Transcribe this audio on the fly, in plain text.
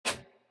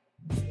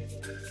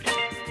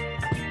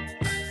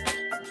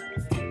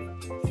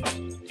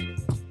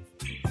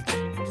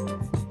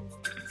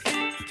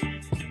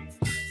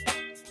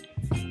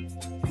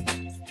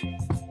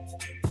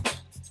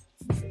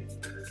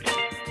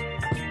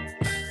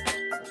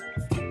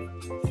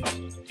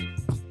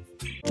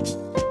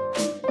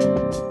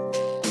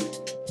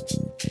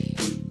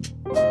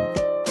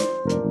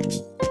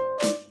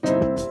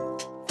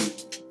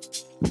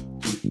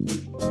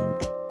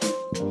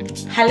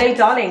Hello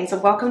darlings,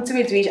 and welcome to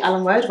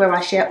Edwigealamode, where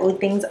I share all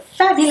things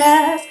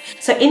fabulous.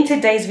 So in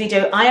today's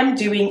video I am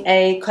doing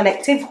a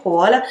collective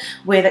haul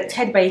with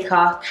Ted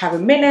Baker,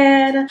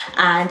 Millen,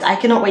 and I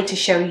cannot wait to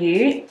show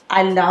you.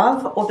 I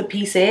love all the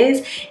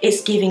pieces.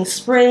 It's giving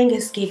spring,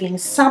 it's giving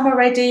summer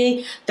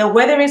ready. The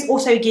weather is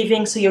also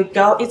giving, so your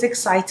girl is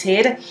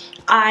excited.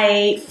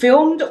 I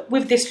filmed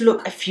with this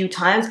look a few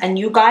times and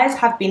you guys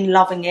have been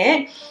loving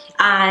it.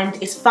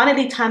 And it's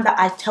finally time that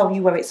I tell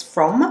you where it's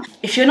from.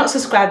 If you're not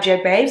subscribed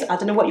yet, babes, I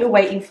don't know what you're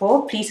waiting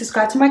for. Please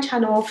subscribe to my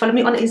channel. Follow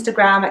me on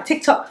Instagram,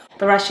 TikTok,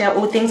 where I share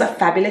all things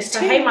fabulous too.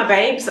 So hey my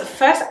babes,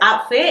 first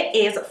outfit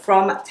is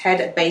from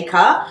Ted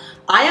Baker.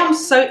 I am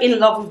so in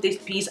love with this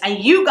piece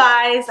and you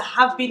guys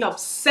have been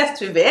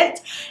obsessed with it.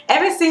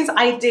 Ever since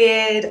I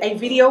did a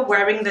video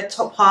wearing the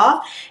top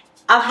half,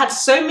 I've had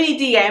so many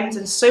DMs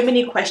and so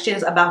many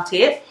questions about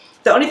it.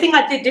 The only thing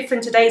I did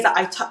different today is that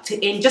I tucked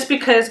it in just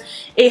because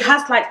it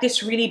has like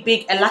this really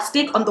big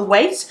elastic on the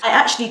waist. I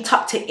actually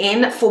tucked it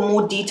in for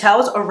more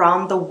details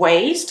around the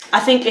waist.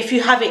 I think if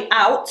you have it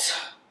out,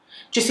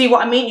 do you see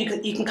what I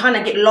mean? You can kind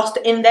of get lost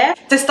in there.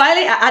 To style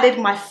it, I added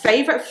my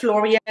favorite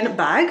Florian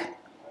bag.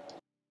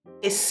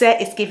 It's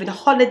set, it's giving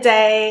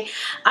holiday.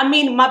 I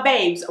mean, my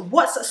babes,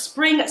 what's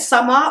spring,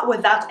 summer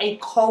without a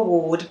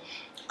cord?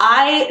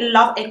 I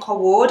love a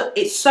cord.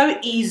 It's so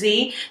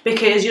easy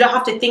because you don't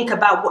have to think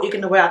about what you're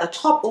going to wear at the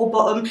top or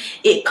bottom.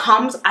 It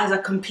comes as a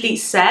complete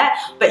set,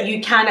 but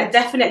you can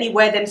definitely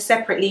wear them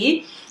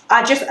separately.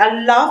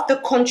 I love the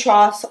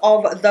contrast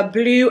of the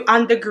blue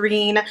and the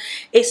green.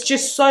 It's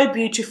just so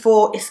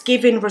beautiful. It's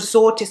giving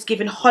resort, it's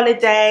giving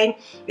holiday,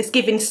 it's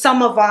giving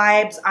summer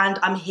vibes, and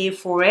I'm here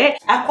for it.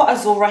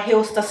 Aquazzura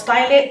heels to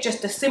style it,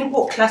 just the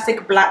simple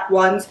classic black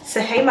ones.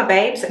 So hey my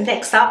babes,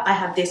 next up I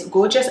have this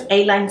gorgeous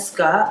A-line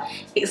skirt.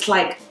 It's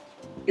like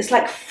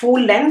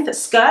full length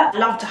skirt. I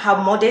loved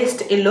how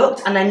modest it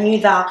looked and I knew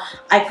that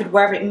I could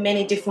wear it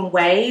many different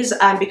ways,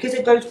 and because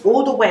it goes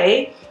all the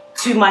way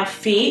to my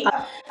feet,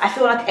 I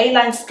feel like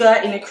A-line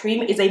skirt in a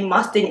cream is a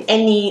must in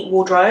any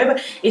wardrobe.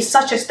 It's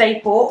such a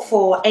staple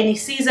for any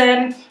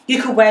season.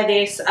 You could wear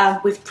this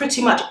with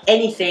pretty much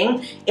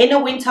anything. In the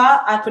winter,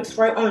 I could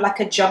throw on like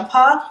a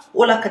jumper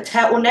or like a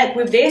turtleneck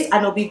with this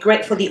and it'll be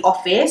great for the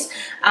office.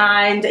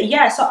 And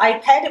yeah, so I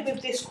paired it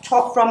with this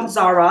top from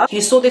Zara.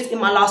 You saw this in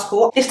my last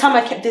haul. This time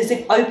I kept the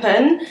zip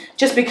open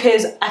just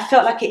because I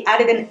felt like it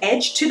added an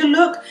edge to the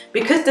look.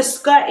 Because the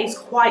skirt is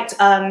quite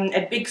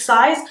a big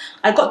size,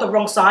 I got the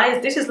wrong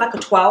size. This is like a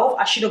 12.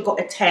 I should have got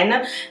a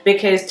 10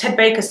 because Ted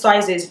Baker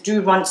sizes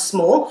do run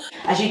small.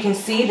 As you can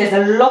see, there's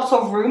a lot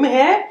of room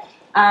here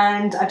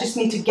and I just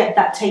need to get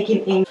that taken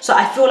in. So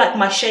I feel like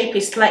my shape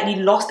is slightly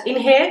lost in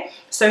here,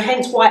 so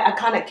hence why I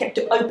kind of kept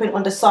it open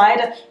on the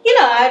side, you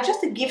know,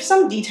 just to give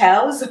some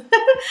details. And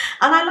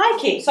I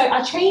like it. So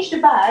I changed the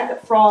bag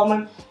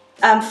from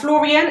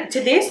Florian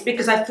to this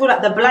because I feel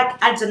like the black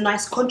adds a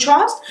nice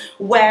contrast,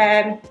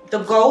 where the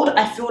gold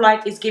I feel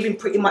like is giving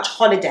pretty much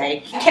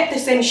holiday. I kept the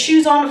same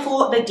shoes on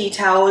for the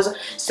details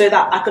so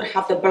that I could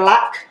have the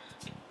black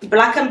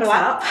and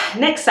black.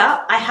 Next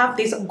up I have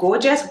this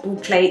gorgeous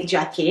boucle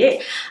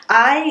jacket.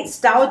 I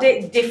styled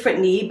it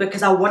differently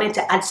because I wanted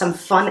to add some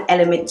fun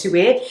element to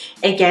it.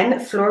 Again,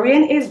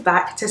 Florian is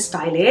back to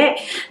style it.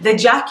 The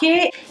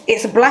jacket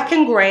is black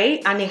and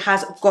grey and it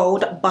has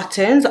gold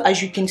buttons, as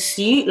you can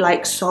see,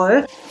 like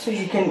so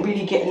you can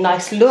really get a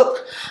nice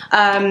look.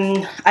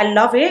 I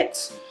love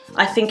it.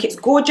 I think it's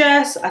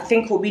gorgeous. I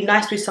think it will be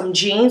nice with some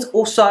jeans.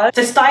 Also,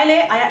 to style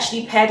it, I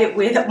actually paired it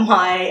with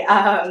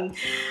my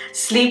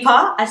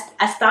sleeper.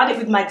 I started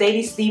with my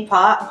daily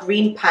sleeper,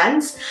 green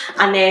pants,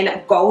 and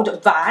then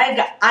gold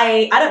bag.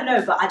 I don't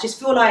know, but I just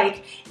feel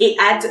like it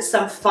adds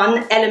some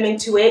fun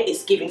element to it.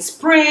 It's giving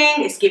spring,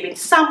 it's giving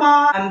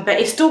summer, but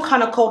it's still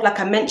kind of cold like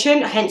I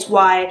mentioned, hence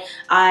why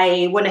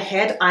I went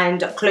ahead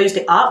and closed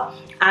it up.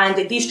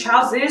 And these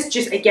trousers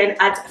just again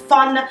add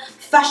fun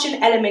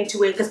fashion element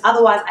to it, because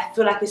otherwise I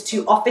feel like it's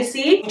too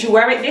officey. Would you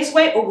wear it this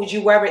way or would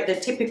you wear it the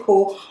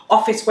typical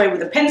office way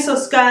with a pencil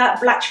skirt,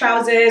 black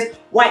trousers,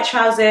 white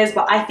trousers?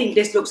 But I think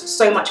this looks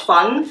so much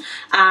fun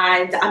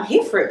and I'm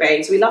here for it,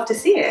 babes. We love to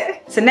see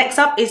it. So next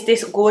up is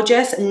this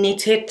gorgeous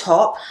knitted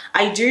top.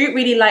 I do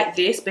really like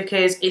this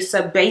because it's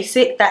a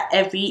basic that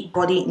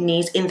everybody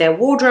needs in their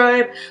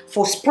wardrobe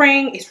for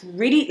spring. It's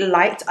really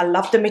light. I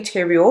love the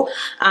material,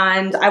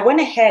 and I went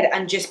ahead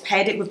and just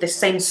paired it with the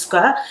same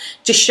skirt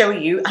to show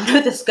you. I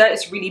know the skirt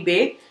is really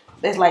big.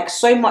 There's like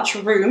so much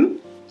room.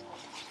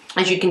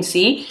 As you can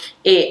see,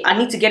 I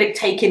need to get it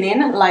taken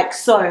in like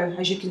so.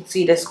 As you can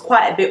see, there's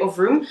quite a bit of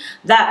room.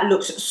 That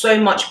looks so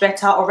much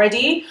better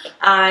already.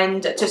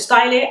 And to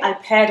style it, I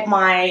paired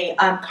my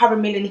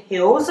Millen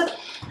heels.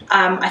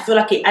 I feel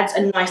like it adds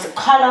a nice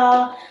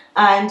color.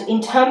 And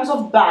in terms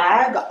of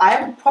bag,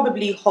 I would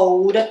probably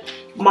hold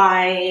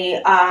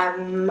my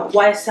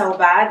YSL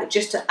bag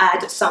just to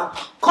add some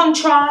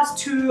contrast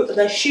to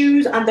the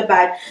shoes and the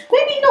bag.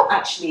 Maybe not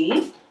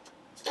actually.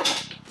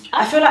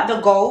 I feel like the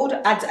gold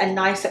adds a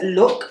nice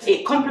look.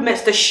 It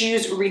complements the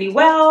shoes really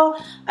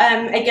well.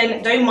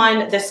 Again, don't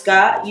mind the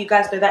skirt. You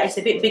guys know that it's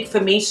a bit big for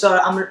me, so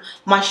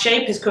my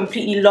shape is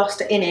completely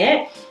lost in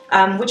it,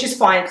 which is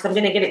fine because I'm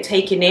going to get it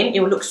taken in.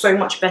 It will look so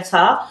much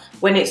better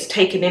when it's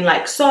taken in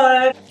like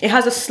so. It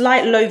has a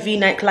slight low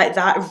v-neck like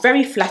that,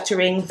 very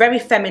flattering, very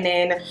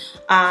feminine,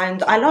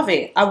 and I love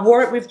it. I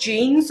wore it with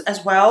jeans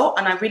as well,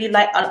 and I really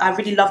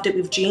loved it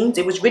with jeans.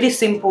 It was really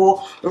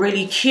simple,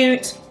 really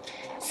cute.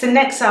 So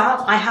next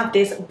up, I have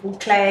this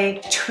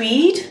boucle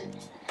tweed.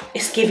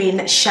 It's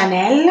giving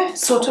Chanel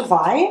sort of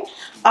vibe.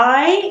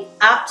 I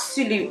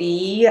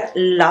absolutely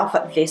love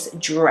this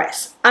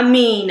dress. I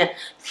mean,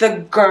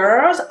 the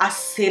girls are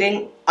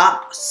sitting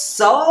up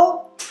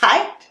so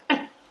tight.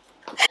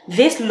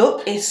 This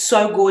look is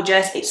so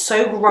gorgeous. It's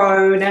so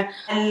grown.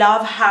 I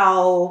love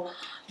how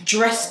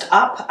dressed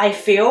up I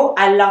feel.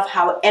 I love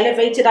how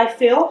elevated I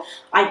feel.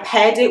 I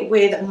paired it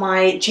with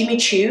my Jimmy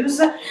Choos,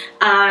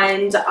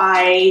 and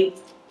I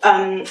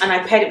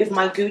paired it with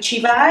my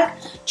Gucci bag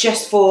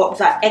just for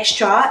that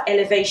extra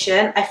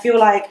elevation. I feel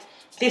like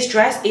this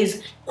dress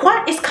is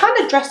it's kind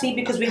of dressy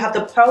because we have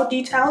the pearl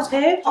details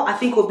here. I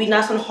think it would be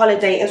nice on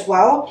holiday as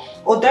well,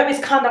 although it's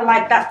kind of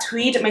like that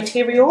tweed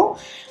material,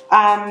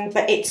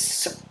 but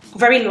it's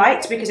very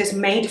light because it's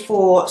made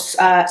for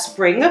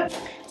spring.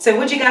 So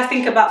what do you guys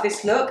think about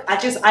this look?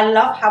 I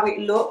love how it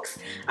looks.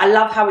 I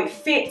love how it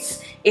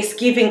fits. It's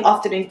giving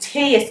afternoon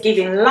tea, it's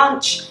giving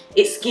lunch,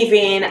 it's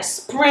giving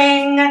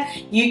spring.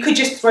 You could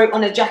just throw it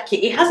on a jacket.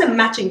 It has a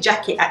matching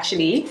jacket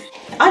actually.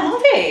 I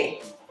love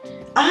it.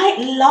 I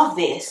love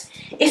this.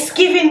 It's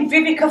giving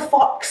Vivica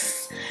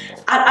Fox.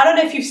 I don't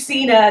know if you've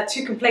seen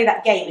Two Can Play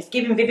That Game. It's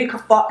giving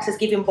Vivica Fox, it's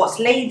giving Boss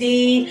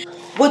Lady.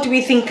 What do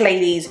we think,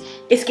 ladies?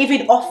 It's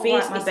giving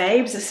Office, my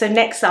babes. So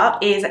next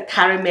up is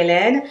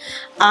Millen.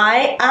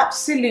 I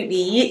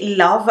absolutely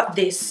love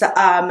this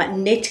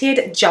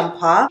knitted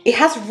jumper. It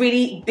has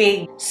really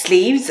big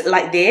sleeves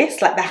like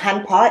this, like the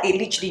hand part. It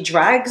literally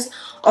drags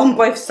on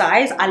both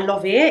sides. I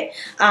love it.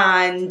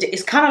 And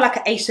it's kind of like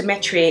an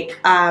asymmetric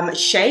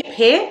shape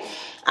here.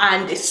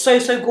 And it's so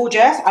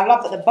gorgeous. I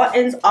love that the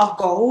buttons are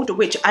gold,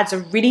 which adds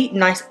a really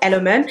nice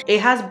element. It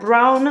has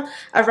brown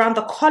around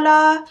the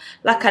collar,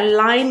 like a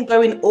line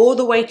going all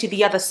the way to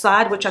the other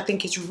side, which I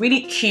think is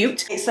really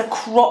cute. It's a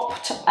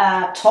cropped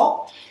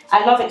top.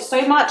 I love it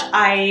so much.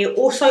 I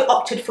also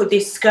opted for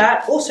this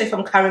skirt, also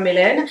from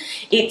Millen.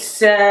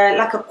 It's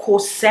like a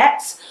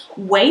corset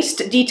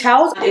waist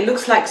details. It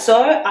looks like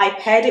so. I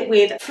paired it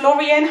with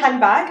Florian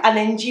handbag and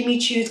then Jimmy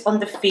Choos on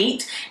the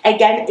feet.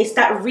 Again, it's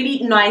that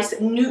really nice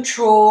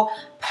neutral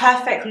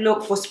perfect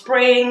look for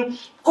spring,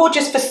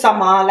 gorgeous for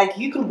summer. Like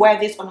you can wear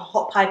this on a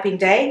hot piping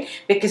day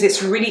because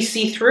it's really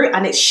see-through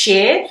and it's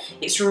sheer.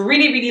 It's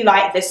really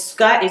light. The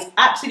skirt is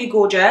absolutely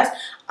gorgeous.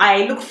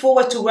 I look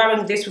forward to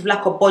wearing this with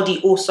like a body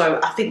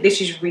also. I think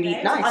this is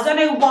really nice. I don't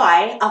know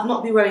why I've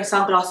not been wearing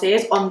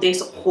sunglasses on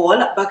this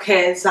haul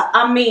because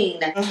I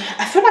mean,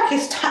 I feel like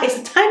it's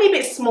a tiny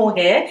bit small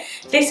here.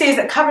 This is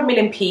a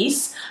Millen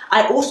piece.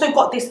 I also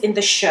got this in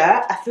the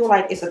shirt. I feel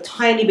like it's a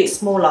tiny bit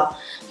smaller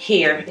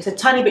here. It's a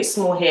tiny bit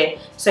small here.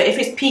 So if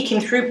it's peeking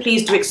through,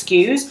 please do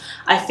excuse.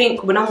 I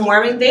think when I'm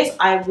wearing this,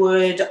 I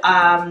would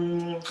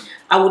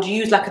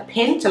use like a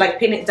pin to like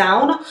pin it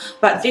down.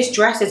 But this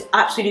dress is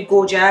absolutely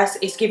gorgeous.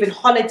 It's giving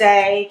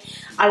holiday.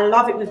 I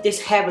love it with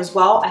this hair as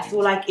well. I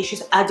feel like it's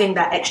just adding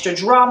that extra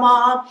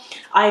drama.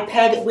 I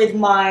paired it with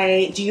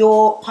my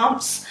Dior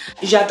pumps,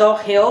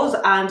 J'adore heels,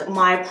 and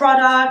my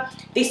Prada.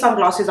 These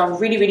sunglasses are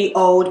really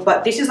old,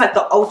 but this is like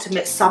the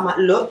ultimate summer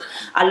look.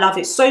 I love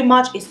it so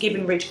much. It's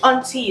giving rich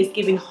auntie, it's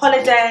giving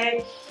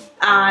holiday.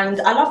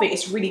 And I love it.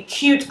 It's really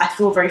cute. I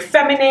feel very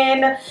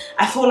feminine.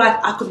 I feel like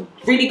I could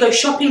really go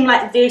shopping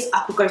like this.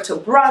 I could go to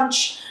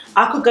brunch.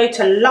 I could go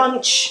to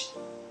lunch.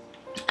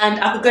 And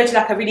I could go to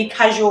like a really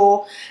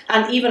casual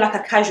and even like a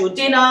casual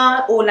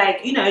dinner, or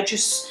like, you know,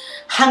 just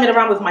hanging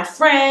around with my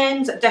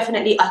friends.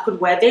 Definitely I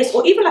could wear this,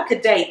 or even like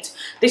a date.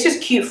 This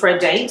is cute for a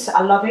date.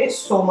 I love it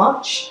so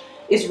much.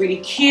 It's really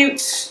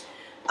cute.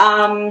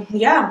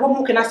 Yeah, what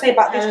more can I say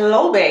about this?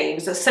 Hello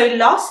babes. So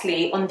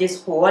lastly on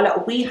this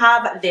haul, we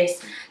have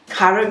this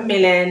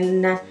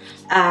Millen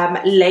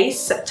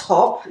lace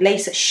top,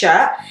 lace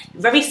shirt,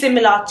 very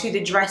similar to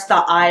the dress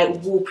that I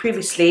wore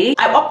previously.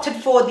 I opted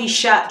for the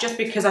shirt just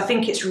because I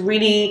think it's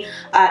really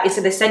it's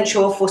an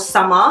essential for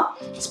summer,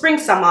 spring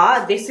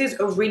summer. This is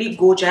really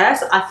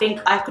gorgeous. I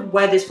think I could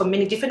wear this for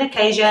many different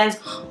occasions.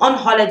 On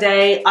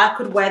holiday, I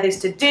could wear this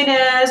to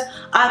dinners,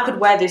 I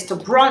could wear this to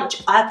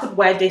brunch, I could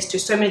wear this to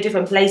so many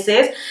different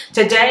places.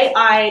 Today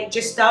I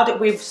just styled it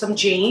with some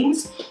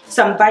jeans,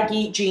 some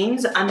baggy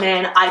jeans, and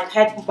then I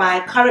paired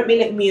my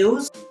Millen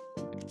Muse.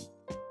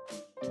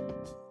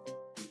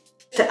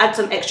 to add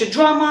some extra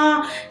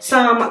drama,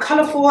 some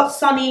colourful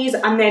sunnies,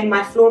 and then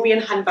my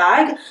Florian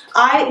handbag.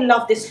 I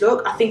love this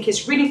look. I think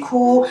it's really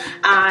cool,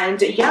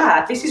 and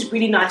yeah, this is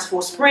really nice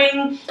for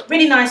spring,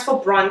 really nice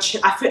for brunch.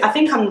 I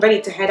think I'm ready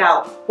to head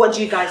out. What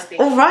do you guys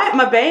think? All right,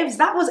 my babes,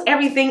 that was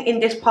everything in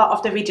this part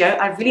of the video.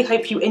 I really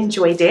hope you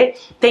enjoyed it.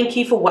 Thank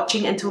you for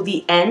watching until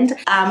the end.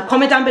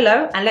 Comment down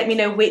below and let me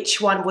know which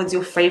one was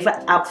your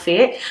favorite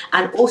outfit,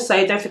 and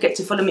also don't forget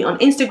to follow me on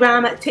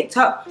Instagram,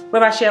 TikTok,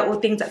 where I share all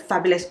things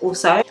fabulous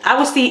also. I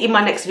will see you in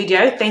my next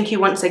video. Thank you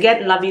once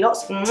again. Love you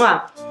lots.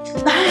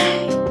 Mwah.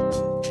 Bye.